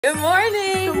Good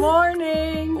morning. Good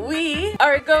morning. We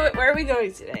are going. Where are we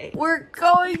going today? We're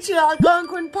going to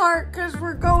Algonquin Park because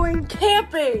we're going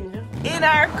camping In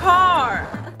our car.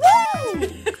 Woo!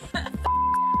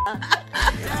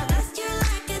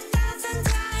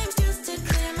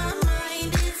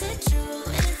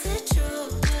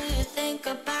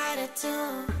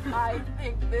 I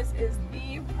think this is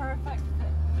the perfect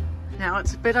fit. Now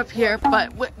it's a bit up here,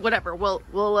 but whatever.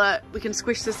 We can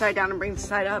squish this side down and bring the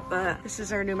side up. This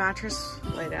is our new mattress.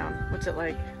 Lay down. What's it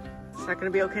like? Is that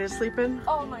gonna be okay to sleep in?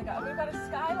 Oh my god, we've got a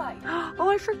skylight. Oh,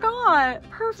 I forgot.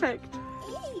 Perfect.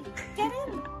 Hey, get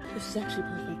in. This is actually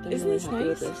perfect. I'm Isn't really this happy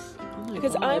with nice? this. Oh my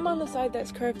Because God. I'm on the side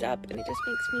that's curved up and it just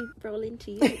makes me roll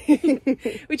into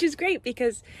you. Which is great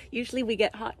because usually we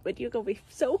get hot, but you're gonna be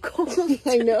so cold.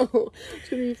 I know. It's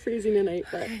gonna be freezing tonight,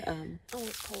 but Oh,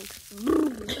 it's cold.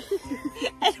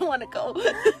 I don't want to go.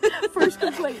 First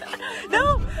complaint.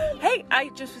 No. Hey, I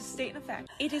just was stating a fact.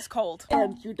 It is cold.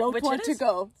 And you don't Which want it to is.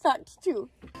 go. Fact 2.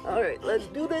 All right, let's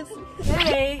do this.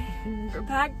 Hey, we're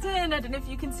packed in. I don't know if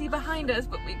you can see behind us,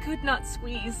 but we could not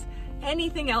squeeze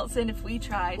anything else in if we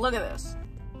tried. Look at this.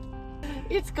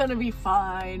 It's gonna be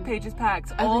fine. Paige has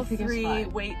packed all Everything is 3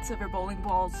 fine. weights of her bowling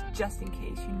balls just in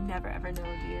case. You never ever know,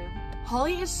 do you?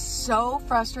 Holly is so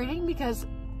frustrating because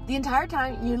the entire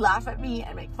time you laugh at me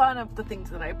and make fun of the things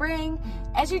that I bring,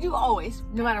 as you do always,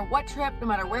 no matter what trip, no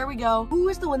matter where we go. Who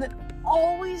is the one that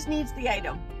always needs the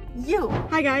item? You.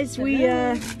 Hi guys, we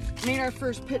made our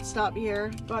first pit stop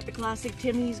here. Got the classic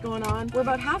Timmy's going on. We're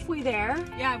about halfway there.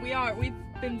 Yeah, we are. We've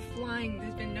been flying.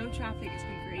 There's been no traffic. It's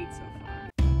been great so far.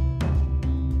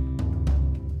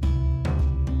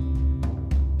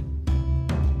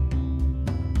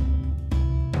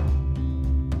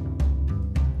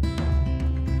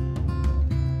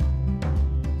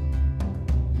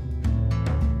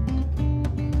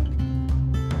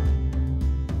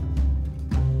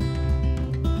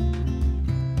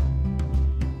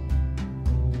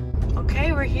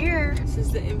 Okay, we're here. This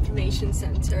is the information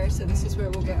center, so this is where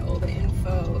we'll get all the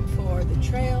info for the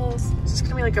trails. Is this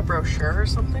gonna be like a brochure or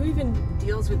something? Who even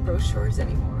deals with brochures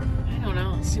anymore? I don't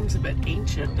know. It seems a bit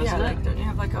ancient, doesn't Yeah, it? like, don't you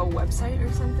have like a website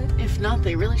or something? If not,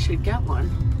 they really should get one.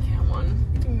 Get one.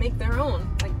 You can make their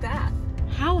own, like that.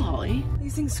 How, Holly?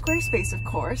 Using Squarespace, of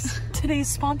course. Today's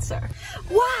sponsor.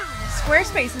 Wow!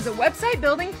 Squarespace is a website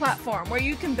building platform where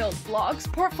you can build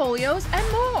blogs, portfolios, and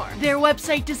more. Their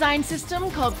website design system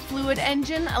called Fluid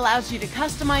Engine allows you to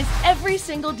customize every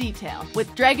single detail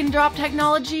with drag and drop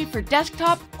technology for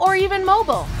desktop or even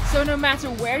mobile. So no matter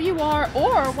where you are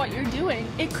or what you're doing,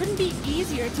 it couldn't be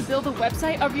easier to build a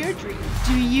website of your dreams.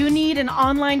 Do you need an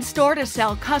online store to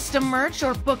sell custom merch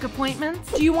or book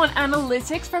appointments? Do you want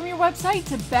analytics from your website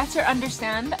to better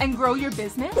understand and grow your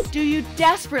business? Do you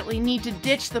desperately need to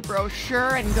ditch the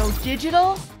brochure and go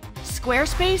digital?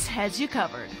 Squarespace has you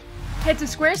covered. Head to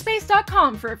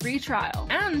squarespace.com for a free trial.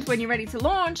 And when you're ready to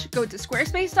launch, go to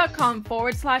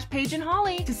squarespace.com/Paige and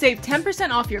Holly to save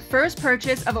 10% off your first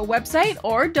purchase of a website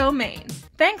or domain.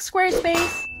 Thanks,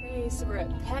 Squarespace! Okay, so we're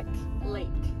at Peck Lake,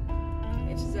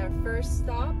 which is our first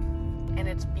stop. And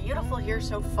it's beautiful here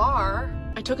so far.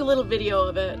 I took a little video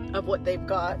of it, of what they've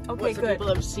got, Okay, what some good.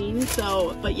 people have seen.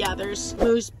 So, but yeah, there's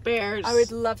moose, bears. I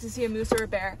would love to see a moose or a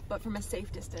bear, but from a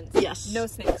safe distance. Yes. No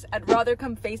snakes. I'd rather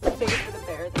come face to face with a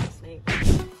bear than a snake.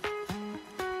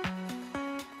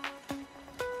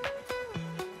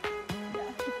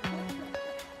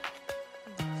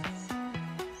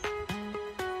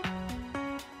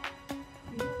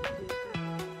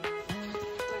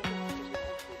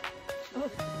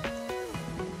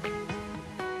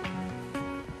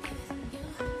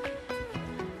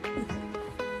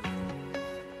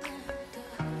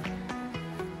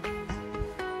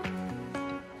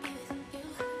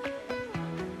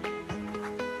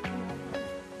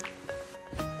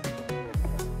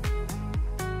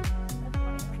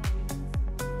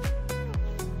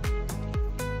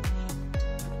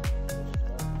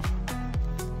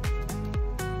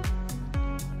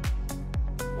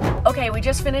 Okay, we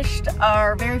just finished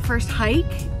our very first hike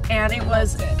and it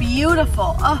was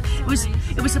beautiful. Oh, it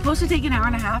was supposed to take an hour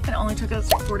and a half and it only took us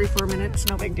 44 minutes,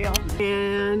 no big deal.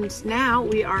 And now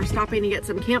we are stopping to get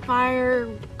some campfire,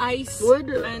 Ice, wood,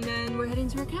 and then we're heading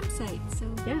to our campsite, so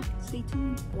yeah. stay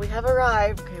tuned. We have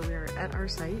arrived. Okay, we're at our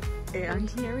site and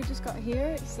here, we just got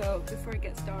here, so before it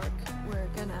gets dark, we're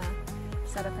gonna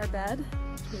set up our bed,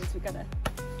 because we gotta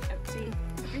empty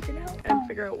everything out. and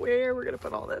figure out where we're gonna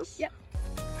put all this. Yep.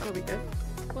 That'll be good.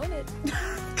 Won't it?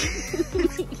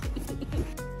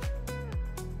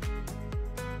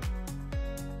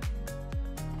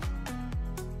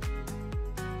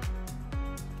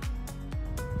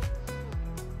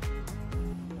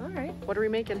 All right. What are are we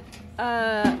making?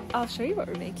 I'll show you what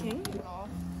we're making.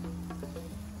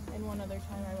 And one other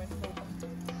time I went to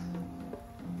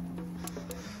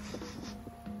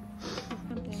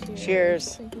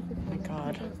Cheers. Oh my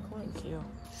god. Thank you.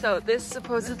 So this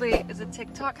supposedly is a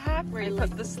TikTok hack where you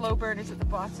put the slow burners at the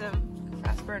bottom,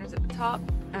 fast burners at the top.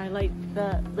 I like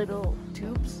the little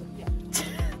tubes. Yeah.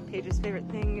 Paige's favorite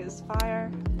thing is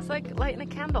fire. It's like lighting a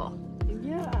candle.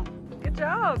 Yeah. Good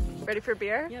job. Ready for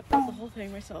beer? Yep, that's the whole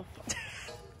thing myself.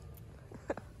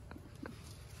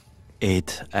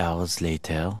 8 hours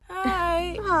later.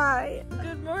 Hi. Hi.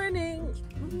 Good morning.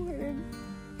 Good morning.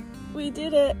 We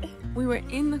did it. We were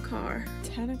in the car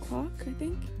 10 o'clock, I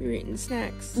think. We were eating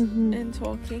snacks and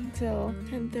talking till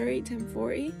 10:30,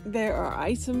 10:40. There are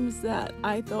items that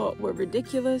I thought were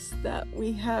ridiculous that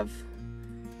we have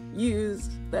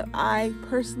used that I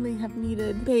personally have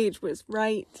needed. Paige was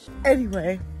right.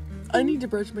 Anyway, I need to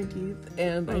brush my teeth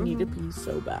and I need to pee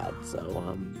so bad.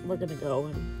 So we're gonna go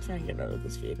and try and get out of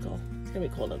this vehicle. It's gonna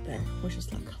be cold out there. Wish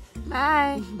us luck.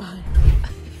 Bye. Bye.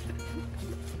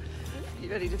 You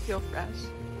ready to feel fresh?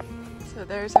 So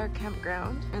there's our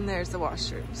campground and there's the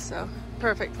washroom. So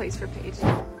perfect place for Paige.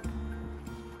 So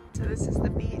this is the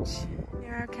beach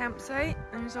near our campsite.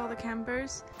 There's all the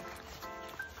campers.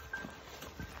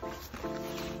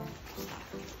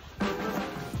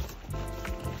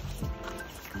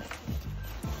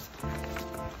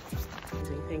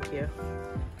 Thank you.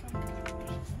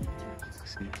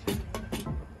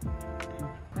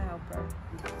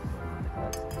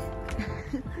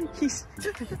 He's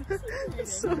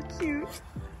so cute.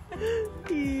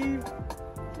 He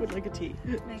Would like a tea.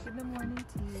 making the morning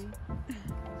tea.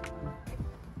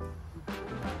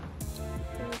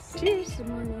 Cheers. Good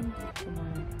morning.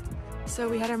 So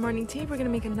we had our morning tea. We're gonna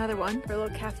make another one for a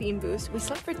little caffeine boost. We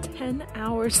slept for 10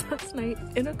 hours last night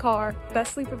in a car.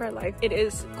 Best sleep of our life. It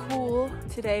is cool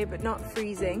today, but not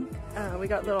freezing. We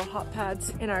got little hot pads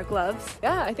in our gloves.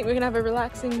 Yeah, I think we're gonna have a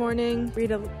relaxing morning,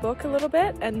 read a book a little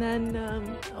bit, and then,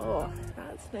 oh,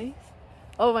 that's nice.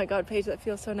 Oh my God, Paige, that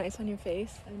feels so nice on your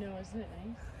face. I know, isn't it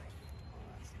nice?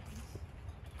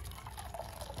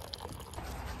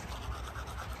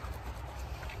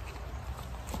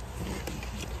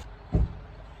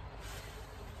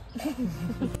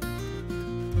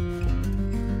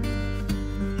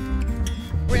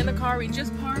 We're in the car, we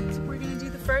just parked. We're gonna do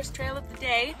the first trail of the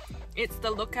day. It's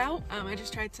the Lookout. I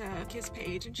just tried to kiss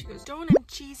Paige and she goes, "Don't, I'm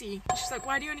cheesy." She's like,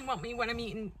 "Why do you only want me when I'm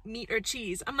eating meat or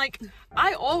cheese?" I'm like,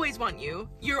 "I always want you.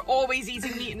 You're always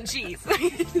eating meat and cheese."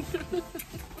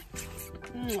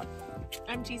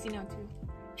 I'm cheesy now too.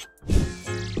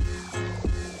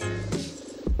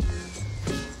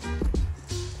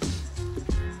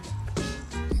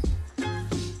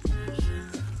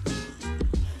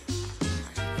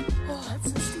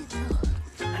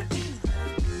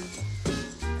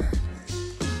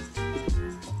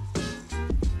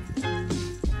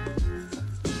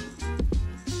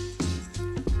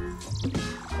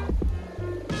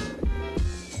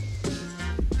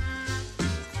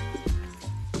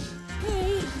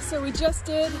 So we just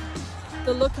did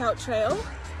the Lookout Trail.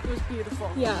 It was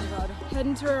beautiful. Yeah. Oh my God.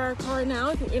 Heading to our car now.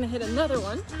 I think we're gonna hit another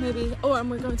one. Maybe, oh,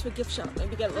 and we're going to a gift shop.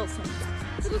 Maybe get a little something.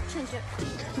 A little trinket.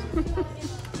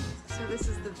 So this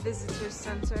is the visitor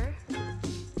center.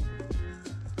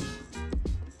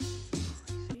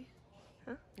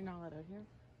 Huh? You're not allowed out here?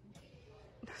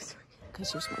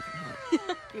 Because you're smoking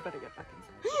hot. You better get back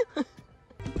inside.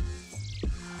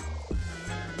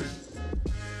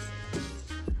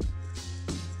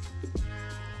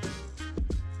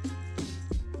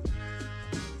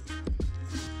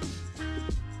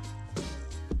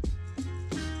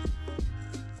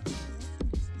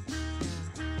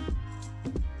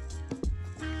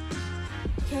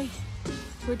 Okay,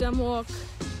 we're done walk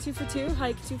 2 for 2,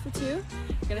 hike 2 for 2.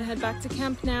 We're gonna head back to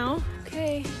camp now.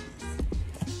 Okay,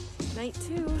 night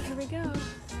 2, here we go.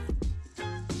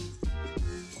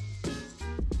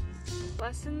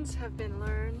 Lessons have been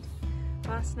learned.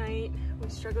 Last night we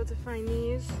struggled to find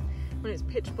these when it's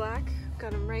pitch black.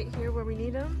 Got them right here where we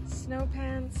need them. Snow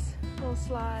pants, little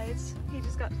slides. He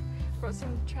just brought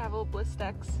some travel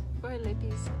Blistex for our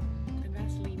lippies. And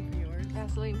Vaseline for yours.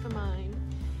 Vaseline for mine.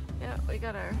 Yeah, we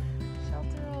got our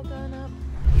shelter all done up.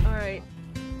 All right,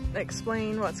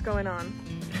 explain what's going on.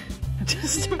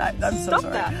 Just I'm so stop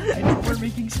sorry. that. We're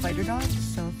making spider dogs.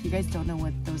 So if you guys don't know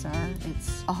what those are,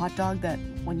 it's a hot dog that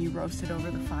when you roast it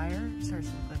over the fire, it starts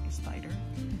to look like a spider.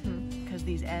 Because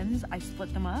these ends, I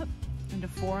split them up into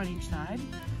 4 on each side,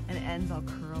 and the ends all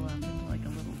curl up into like a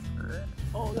little fur.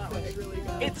 Oh, that was really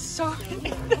good. It's so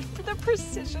the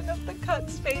precision of the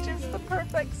cuts, Paige, is the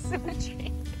perfect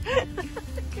symmetry.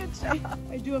 Good job.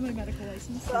 I do have my medical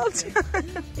license. Well done.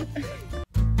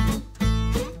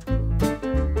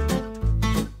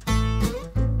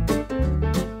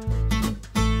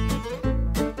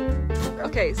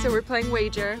 Okay, so we're playing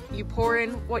wager. You pour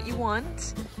in what you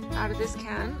want out of this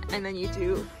can, and then you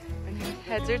do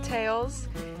heads or tails.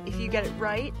 If you get it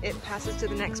right, it passes to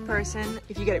the next person.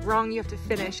 If you get it wrong, you have to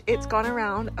finish. It's gone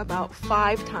around about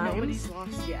 5 times. Nobody's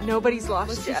lost yet. Nobody's lost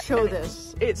Let's yet. just show and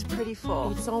this. It's pretty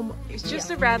full. It's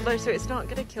just a rattler, so it's not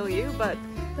gonna kill you, but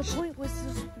The point was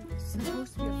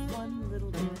supposed to be a fun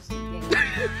little innocent game.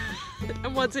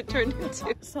 and what's it turned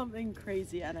into? Something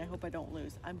crazy, and I hope I don't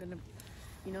lose. I'm gonna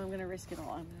risk it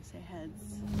all. I'm gonna say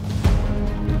heads.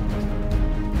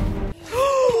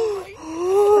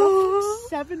 That's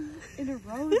 7 in a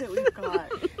row that we've got.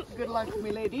 Good luck,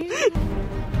 my lady.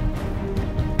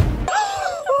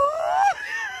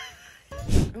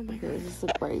 Oh my god, this is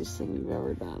the bravest thing we've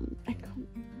ever done. I can't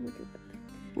look at that.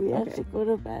 We have to go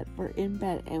to bed. We're in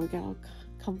bed and we got all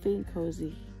comfy and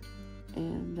cozy.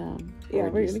 And yeah,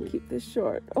 we're gonna keep this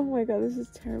short. Oh my god, this is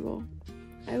terrible.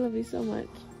 I love you so much.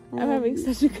 I'm having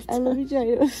such a good time. I love you,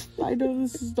 Jaya. I know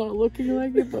this is not looking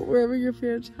like it, but we're having a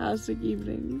fantastic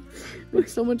evening. It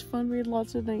was so much fun. We had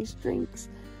lots of nice drinks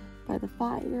by the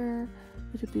fire.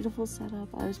 We had a beautiful setup.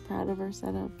 I was proud of our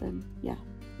setup, and yeah,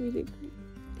 we did great.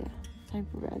 Yeah, time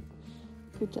for bed.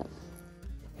 Good job.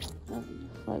 Love you.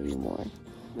 Love you more.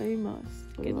 Love you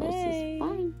most. Good night.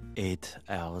 Bye. 8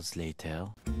 hours later.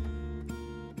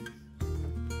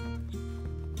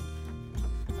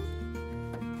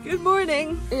 Good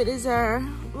morning. It is our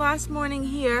last morning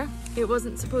here. It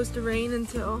wasn't supposed to rain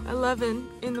until 11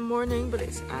 in the morning, but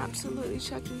it's absolutely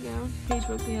chucking down. Paige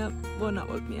woke me up. Well, not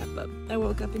woke me up, but I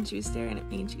woke up and she was staring at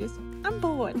me and she goes, I'm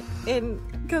bored. And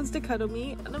comes to cuddle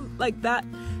me. And I'm like, that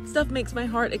stuff makes my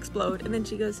heart explode. And then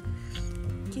she goes,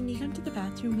 can you come to the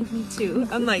bathroom with me too?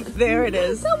 I'm like, there it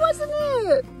is. That wasn't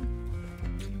it.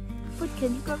 But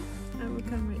can you come? I will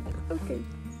come right now. Okay.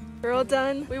 We're all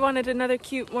done. We wanted another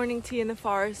cute morning tea in the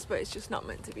forest, but it's just not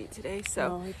meant to be today,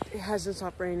 so. No, it hasn't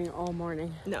stopped raining all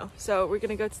morning. No, so we're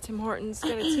gonna go to Tim Hortons,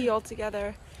 get a tea all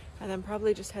together, and then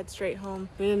probably just head straight home.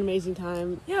 We had an amazing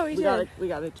time. Yeah, we did. We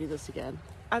gotta do this again.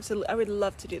 Absolutely, I would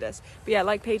love to do this. But yeah,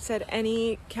 like Paige said,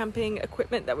 any camping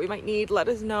equipment that we might need, let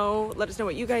us know. Let us know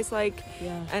what you guys like.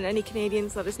 Yeah. And any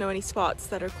Canadians, let us know any spots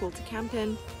that are cool to camp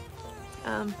in.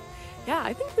 Yeah,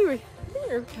 I think we were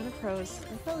kind of pros.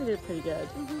 I thought we did pretty good.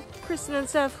 Kristen and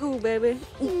Steph, who, baby?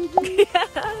 Yeah,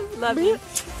 love you.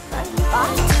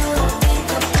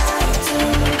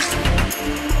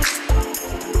 Bye.